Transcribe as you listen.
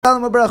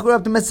We're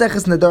up to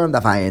Meseches Nedarim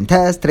Daf Ayin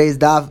Tes. Today's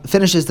daf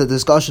finishes the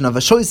discussion of a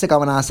shoisek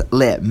amanas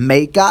le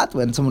meikat,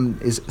 when someone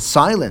is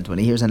silent when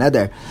he hears an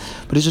eder,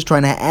 but he's just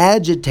trying to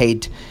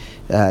agitate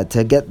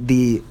to get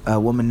the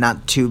woman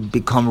not to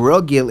become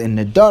rogil in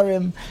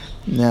Nedarim.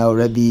 Now,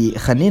 Rabbi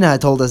Chanina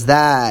told us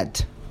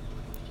that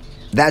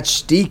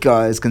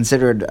shtika is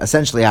considered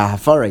essentially a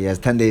hafara. He has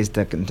 10 days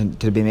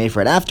to be made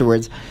for it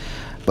afterwards,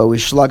 but we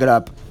slug it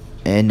up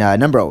in a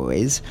number of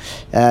ways.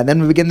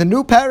 Then we begin the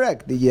new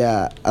parak, the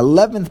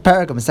 11th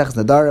parak of Maseches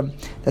Nedarim,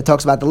 that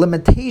talks about the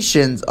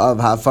limitations of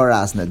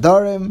hafaras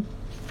nedarim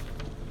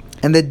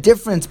and the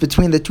difference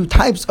between the two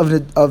types of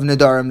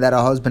nedarim that a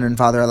husband and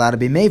father are allowed to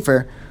be made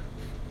for.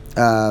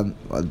 The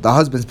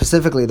husband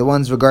specifically, the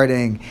ones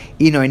regarding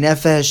inoi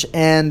nefesh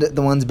and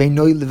the ones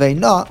beinoi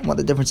leveina, what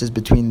the difference is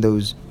between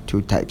those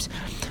two types.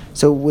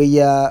 So we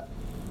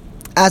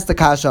asked the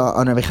kasha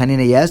on Rabbi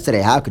Chanina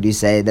yesterday, how could you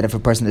say that if a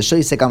person is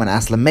shoisek aman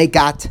asla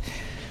mekat,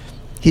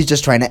 he's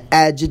just trying to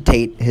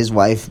agitate his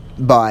wife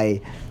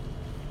by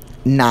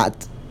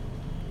not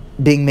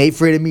being made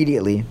for it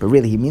immediately, but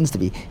really he means to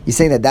be. He's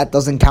saying that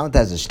doesn't count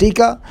as a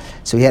shtika.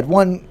 So he had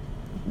one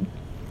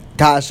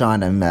kasha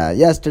on him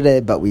yesterday,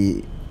 but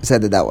we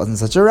said that wasn't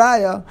such a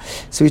raya.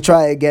 So we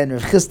try again.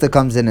 Rav Chisda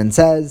comes in and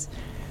says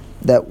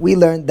that we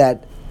learned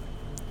that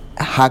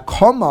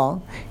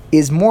hakoma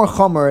is more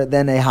chomer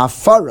than a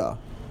hafara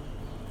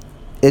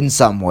in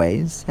some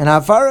ways, and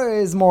hafara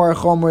is more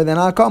chomer than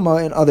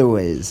hakama in other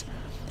ways.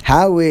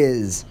 How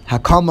is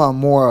hakama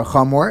more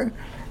chomer?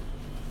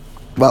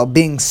 Well,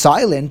 being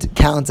silent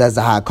counts as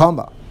a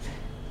hakama,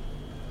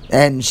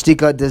 and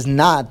shtika does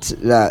not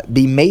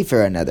be made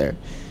for another.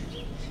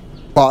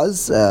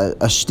 Pause, a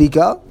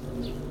shtika,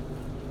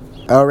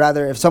 or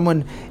rather, if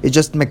someone is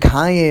just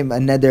mekayim a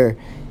neder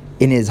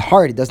in his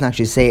heart, he doesn't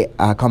actually say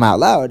hakama out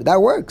loud, that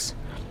works.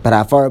 But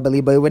hafara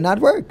beliba would not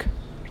work.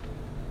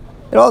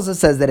 It also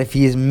says that if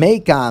he is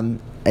meikam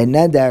a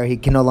neder, he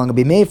can no longer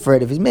be made for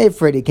it. If he's made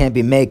for it, he can't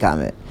be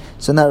meikam it.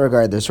 So in that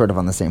regard, they're sort of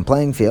on the same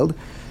playing field.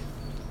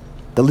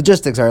 The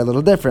logistics are a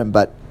little different,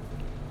 but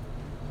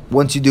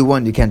once you do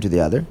one, you can't do the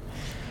other.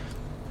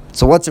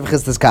 So what's Rav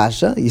Chisda's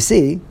kasha? You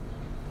see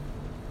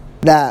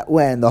that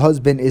when the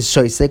husband is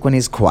shoisek, when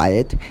he's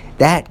quiet,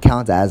 that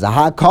counts as a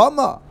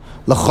hakama.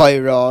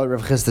 L'chayra,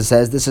 Rav Chisda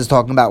says, this is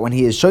talking about when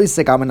he is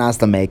shoisek amanas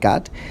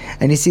lemekat,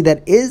 and you see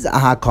that is a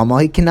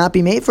hakama, he cannot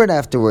be made for it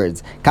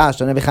afterwards.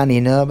 Kasha Rabbi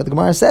Chanina, but the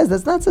Gemara says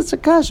that's not such a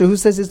kasha. Who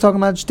says he's talking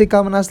about shtik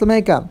amanas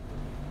lemekat?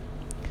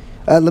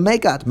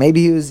 Lemekat.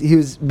 Maybe he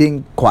was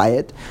being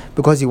quiet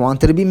because he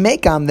wanted to be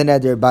mekam the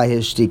neder by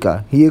his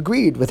shtika. He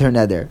agreed with her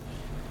neder.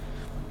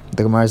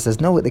 The Gemara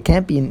says no, it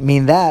can't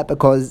mean that,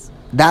 because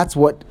that's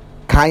what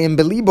kayim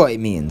beliboy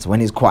means when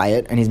he's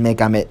quiet and he's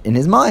mekam it in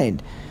his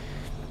mind.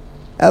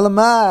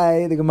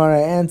 Elamai, the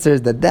Gemara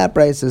answers that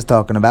price is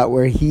talking about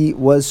where he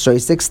was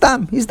shoisek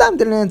stam. He stam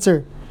didn't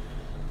answer.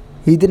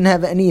 He didn't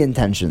have any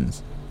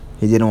intentions.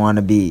 He didn't want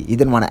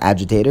to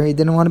agitate her. He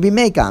didn't want to be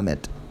mekam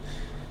it.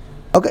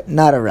 Okay,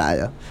 not a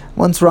raya.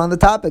 Once we're on the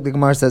topic, the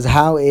Gemara says,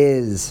 how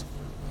is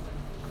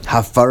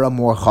hafara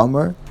more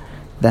chomer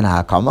than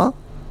hakama?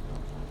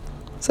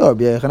 So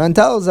Rabbi Yochanan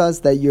tells us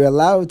that you're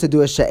allowed to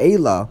do a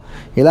she'ela.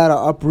 You're allowed to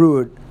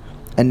uproot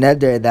a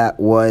neder that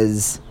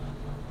was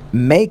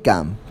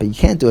meikam, but you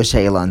can't do a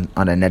she'ela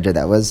on a neder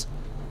that was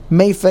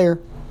mayfair.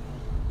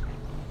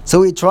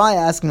 So we try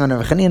asking on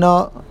Rav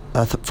Chanina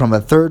from a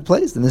third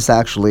place, and this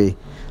actually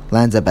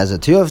lands up as a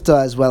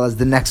tiyufta as well as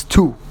the next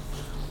two.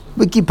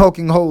 We keep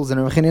poking holes in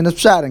Rav Chanina's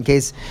pshat in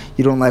case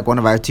you don't like one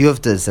of our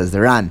tiyuftas, says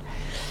the Ran.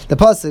 The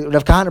pasuk,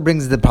 Rav Kahana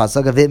brings the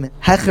pasuk of him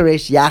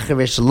hecheresh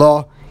yacheresh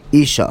lo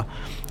isha.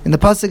 And the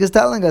pasuk is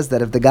telling us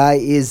that if the guy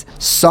is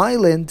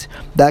silent,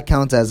 that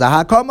counts as a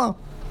hakama.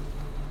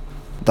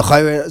 The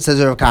Chayre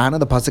says Rav Kahana,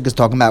 the pasuk is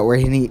talking about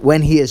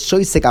when he is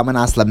shoisek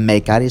amanas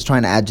lemekat, he's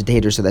trying to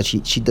agitate her so that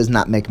she does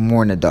not make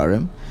more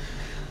nedarim.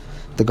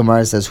 The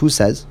Gemara says, who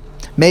says?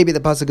 Maybe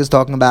the pasuk is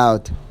talking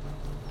about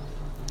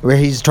where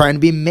he's trying to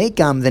be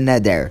mekam the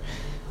neder,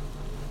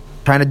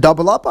 trying to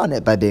double up on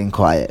it by being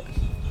quiet.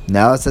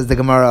 No, says the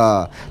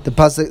Gemara, the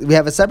pasuk, we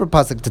have a separate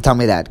pasuk to tell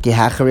me that ki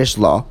hacharish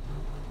law.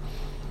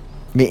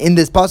 I mean, in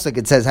this pasuk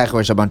it says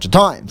hacharish a bunch of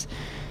times.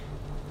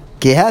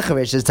 Ki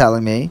hacharish is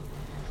telling me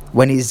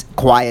when he's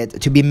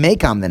quiet to be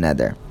mekam the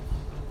neder.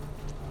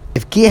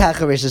 If ki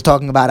hacharish is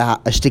talking about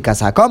a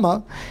shtikas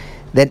hakama,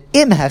 then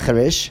im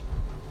hacharish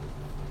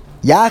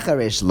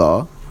yacharish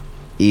law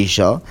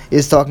isha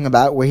is talking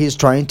about where he's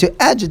trying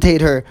to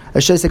agitate her, a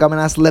shoisek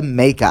amanas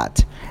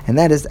lemekat, and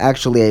that is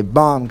actually a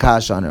bomb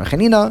kasha on Rav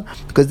Chanina,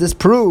 because this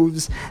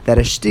proves that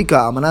a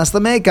shtika amanas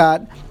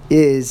lemekat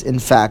is in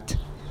fact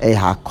a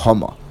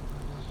hakama.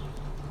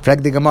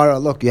 Frag the Gemara,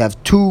 look, you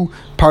have two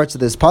parts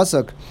of this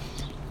pasuk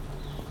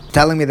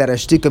telling me that a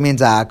shtika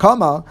means a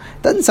hakama.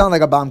 Doesn't sound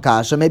like a bomb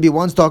kasha. Maybe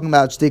one's talking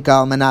about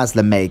shtika amanas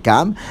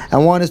lemekam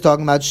and one is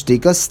talking about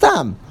shtika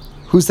stam.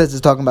 Who says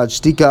it's talking about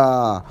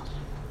shtika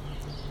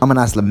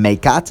amanas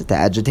lemekat, the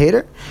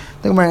agitator?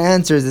 The Gemara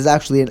answers is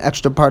actually an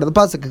extra part of the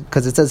pasuk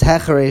because it says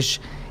hecharish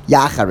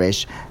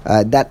yacharish.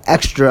 That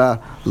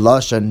extra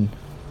lashon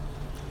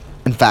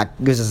in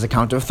fact, gives us a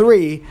count of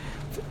 3.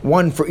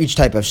 One for each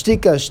type of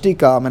shtika.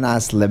 Shtika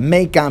amanas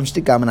lemeikam,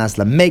 shtika amanas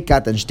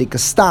lemeikat, and shtika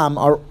stam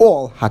are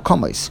all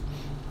hakomos.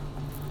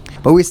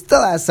 But we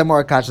still have some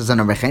more kashas on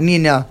Rabbi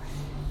Chanina.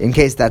 In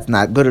case that's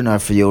not good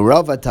enough for you,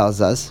 Rava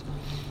tells us,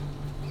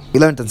 we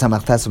learned in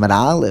Samach Tesum and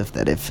Aleph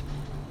that if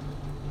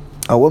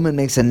a woman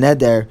makes a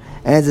neder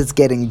as it's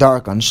getting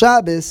dark on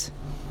Shabbos,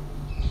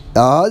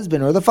 the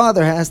husband or the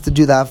father has to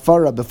do the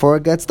hafara before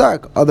it gets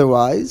dark.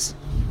 Otherwise,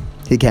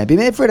 he can't be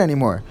made for it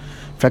anymore.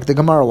 In fact, the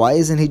Gemara, why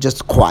isn't he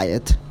just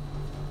quiet?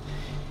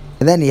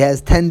 And then he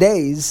has 10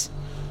 days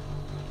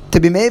to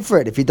be made for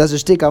it. If he does a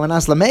shtika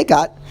amanas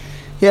lemeikat,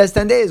 he has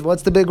 10 days.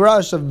 What's the big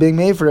rush of being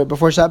made for it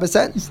before Shabbos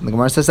ends? And the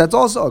Gemara says that's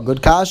also a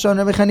good kasha on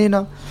Rabbi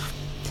Chanina.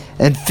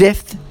 And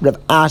fifth, Rav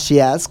Ashi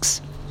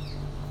asks,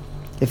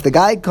 if the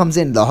guy comes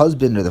in, the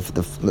husband or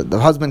the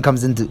husband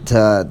comes into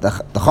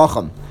the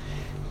chacham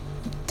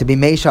to be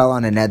meishal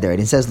on a neder, and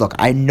he says, look,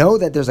 I know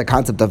that there's a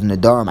concept of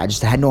nedarim, I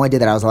just had no idea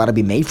that I was allowed to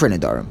be made for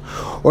nedarim.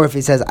 Or if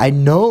he says, I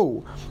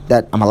know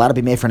that I'm allowed to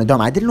be made for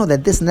nedarim, I didn't know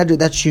that this neder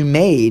that you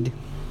made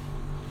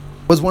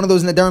was one of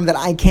those nedarim that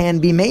I can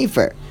be made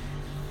for.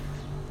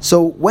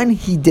 So when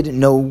he didn't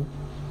know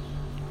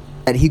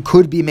that he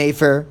could be made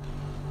for,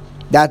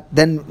 that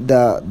then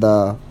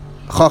the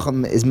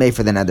chacham is made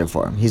for the neder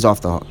for him. He's off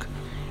the hook.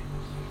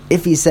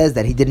 If he says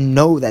that he didn't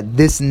know that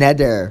this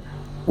neder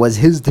was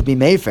his to be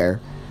made for,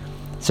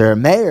 so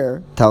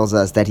Meir tells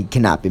us that he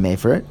cannot be made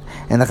for it,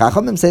 and the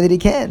chachamim say that he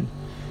can.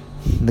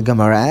 The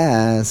Gemara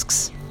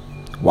asks,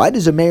 why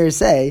does Meir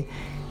say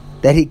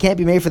that he can't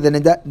be made for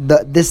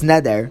this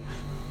neder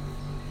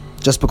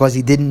just because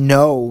he didn't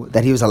know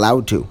that he was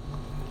allowed to?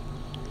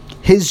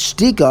 His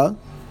shtika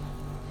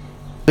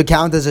to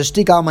count as a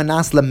shtika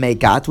almanas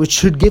lemeikat, which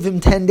should give him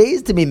 10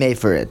 days to be made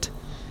for it.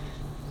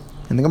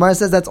 And the Gemara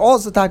says that's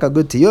also taka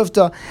good to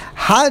yufta.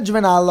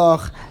 Hajvan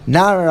aloch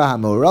nara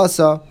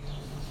hamurasa,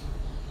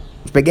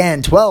 which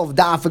began 12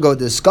 daf ago,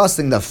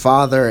 discussing the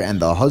father and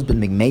the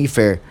husband being made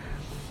for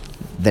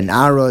the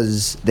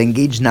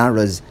engaged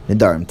naras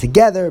nedarim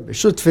together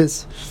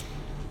b'shutfis.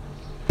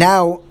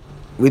 Now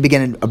we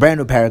begin a brand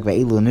new parak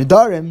ve'ilu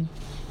nedarim,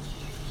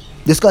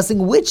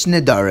 discussing which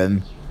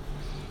nedarim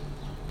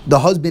the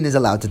husband is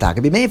allowed to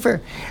taka be made for.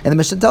 And the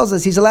Mishnah tells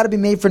us he's allowed to be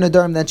made for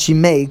nedarim that she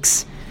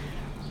makes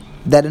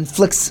that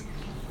inflicts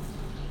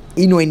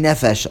inui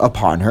nefesh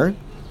upon her.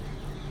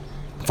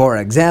 For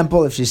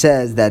example, if she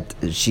says that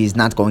she's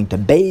not going to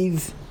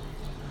bathe,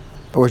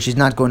 or she's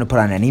not going to put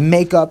on any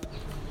makeup,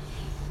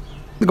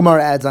 the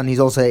Gemara adds on he's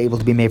also able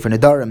to be made for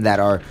nedarim that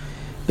are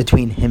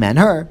between him and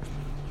her.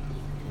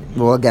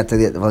 We'll get to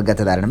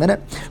that in a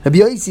minute. Rabbi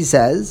Yossi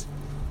says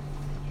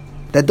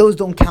that those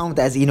don't count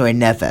as inui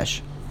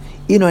nefesh.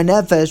 Inui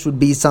nefesh would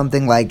be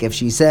something like if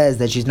she says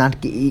that she's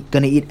not going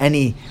to eat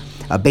any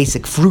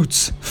basic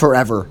fruits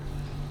forever,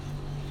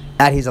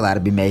 that he's allowed to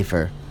be made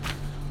for.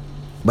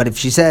 But if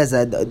she says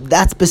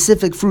that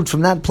specific fruit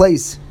from that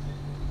place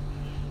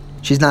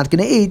she's not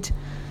going to eat,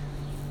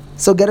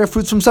 so get her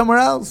fruits from somewhere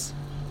else.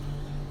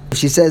 If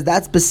she says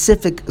that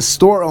specific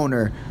store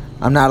owner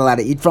I'm not allowed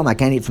to eat from, I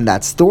can't eat from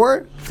that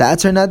store, if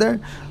that's her neder,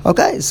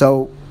 okay,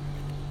 so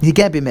he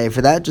can't be made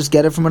for that, just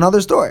get it from another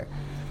store.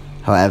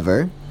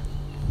 However,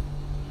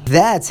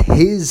 that's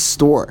his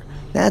store.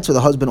 That's where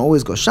the husband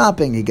always goes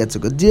shopping, he gets a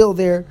good deal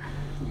there.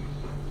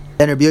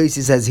 Then Rabbi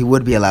Yossi says he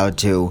would be allowed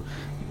to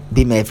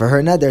be made for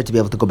her neder to be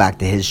able to go back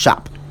to his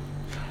shop.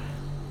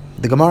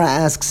 The Gemara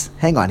asks,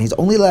 hang on, he's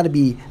only allowed to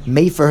be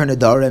made for her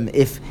nedarim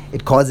if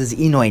it causes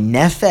inoi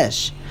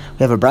nefesh.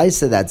 We have a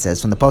brayso that says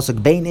from the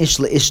pasuk bein ish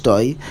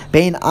leishtoi,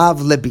 bein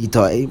av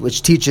lebitoi,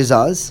 which teaches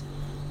us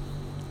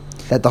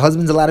that the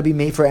husband's allowed to be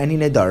made for any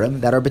nedarim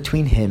that are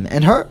between him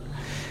and her.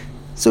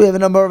 So we have a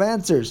number of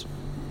answers.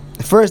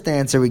 The first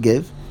answer we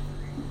give,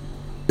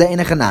 the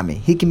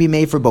inachanami, he can be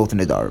made for both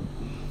nedarim,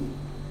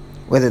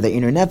 whether the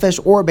inoi nefesh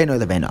or bein or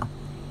levena.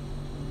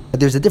 But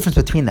there's a difference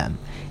between them.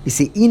 You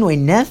see, inoi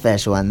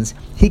nefesh ones,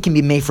 he can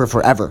be made for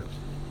forever.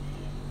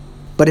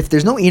 But if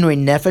there's no inoi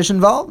nefesh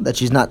involved, that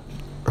she's not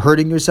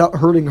hurting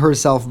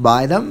herself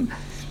by them,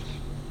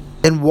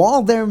 then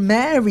while they're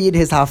married,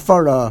 his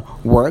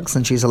hafara works,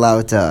 and she's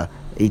allowed to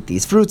eat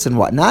these fruits and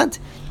whatnot,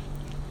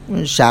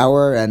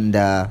 shower and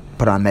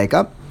put on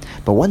makeup.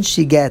 But once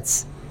she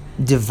gets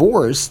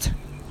divorced,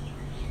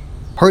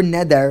 her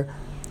neder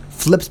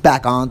flips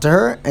back onto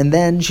her, and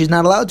then she's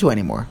not allowed to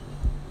anymore.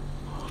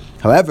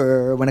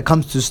 However, when it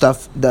comes to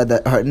stuff, a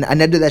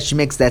neder that she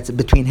makes that's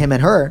between him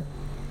and her,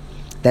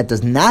 that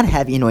does not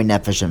have inoi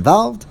nefesh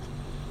involved.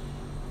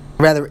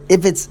 Rather,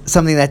 if it's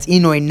something that's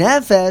inoi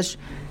nefesh,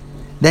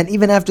 then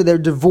even after they're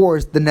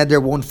divorced, the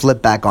neder won't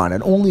flip back on.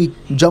 It only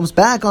jumps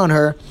back on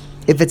her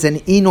if it's an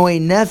inoi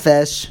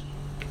nefesh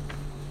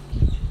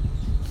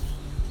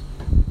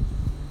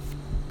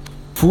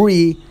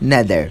free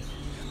neder.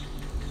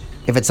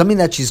 If it's something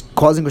that she's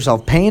causing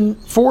herself pain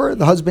for,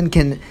 the husband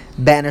can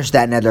banish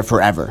that neder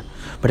forever.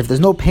 But if there's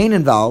no pain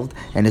involved,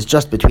 and it's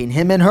just between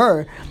him and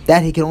her,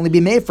 that he can only be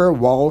made for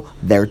while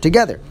they're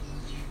together.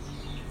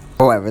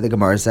 However, the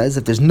Gemara says,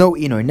 if there's no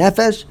inoi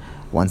nefesh,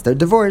 once they're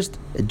divorced,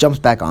 it jumps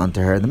back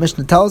onto her. The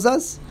Mishnah tells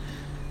us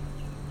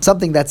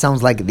something that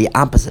sounds like the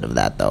opposite of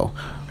that, though.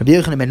 Rabbi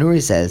Yochanan ben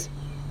Nuri says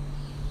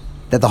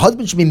that the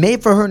husband should be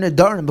made for her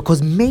nedarim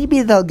because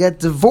maybe they'll get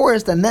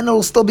divorced and then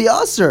it'll still be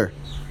usher.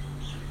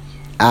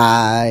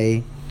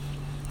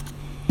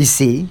 You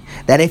see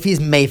that if he's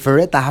made for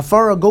it, the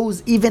hafara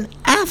goes even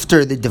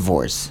after the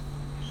divorce.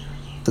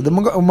 So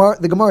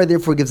the Gemara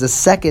therefore gives a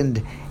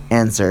second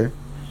answer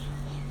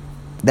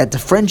that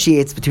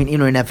differentiates between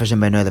Inui Nefesh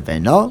and Beinoi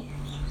Leveino.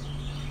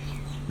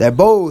 They're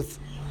both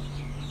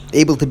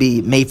able to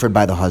be made for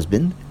by the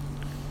husband.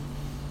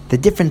 The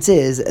difference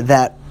is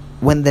that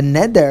when the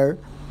neder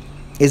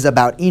is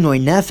about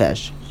Inui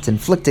Nefesh, it's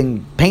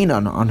inflicting pain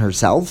on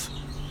herself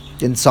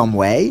in some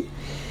way,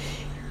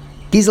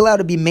 he's allowed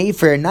to be made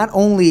for not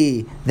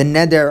only the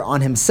neder on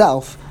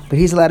himself, but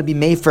he's allowed to be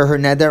made for her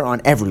neder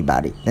on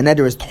everybody. The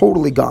neder is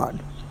totally gone.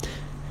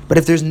 But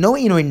if there's no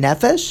Inui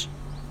Nefesh,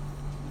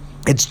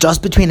 it's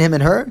just between him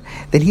and her,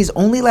 then he's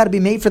only allowed to be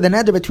made for the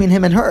neder between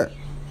him and her.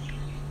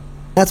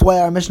 That's why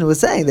our Mishnah was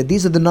saying that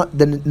these are the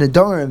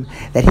nedarim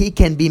that he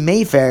can be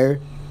made for,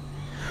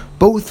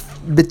 both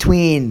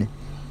between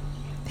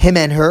him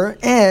and her,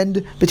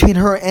 and between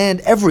her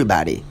and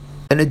everybody.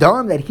 The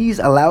nedarim that he's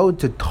allowed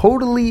to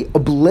totally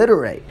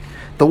obliterate,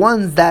 the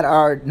ones that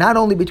are not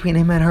only between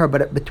him and her,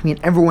 but between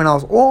everyone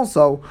else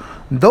also,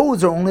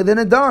 those are only the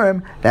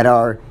nedarim that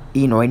are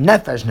Inoi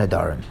Nefesh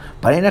nedarim.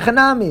 But in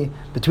Echanami,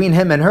 between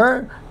him and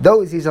her,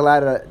 those he's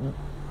allowed to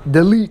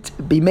delete,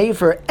 be made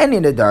for any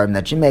nedarim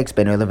that she makes.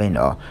 Beinoi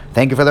Leveino.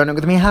 Thank you for learning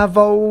with me. Have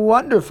a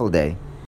wonderful day.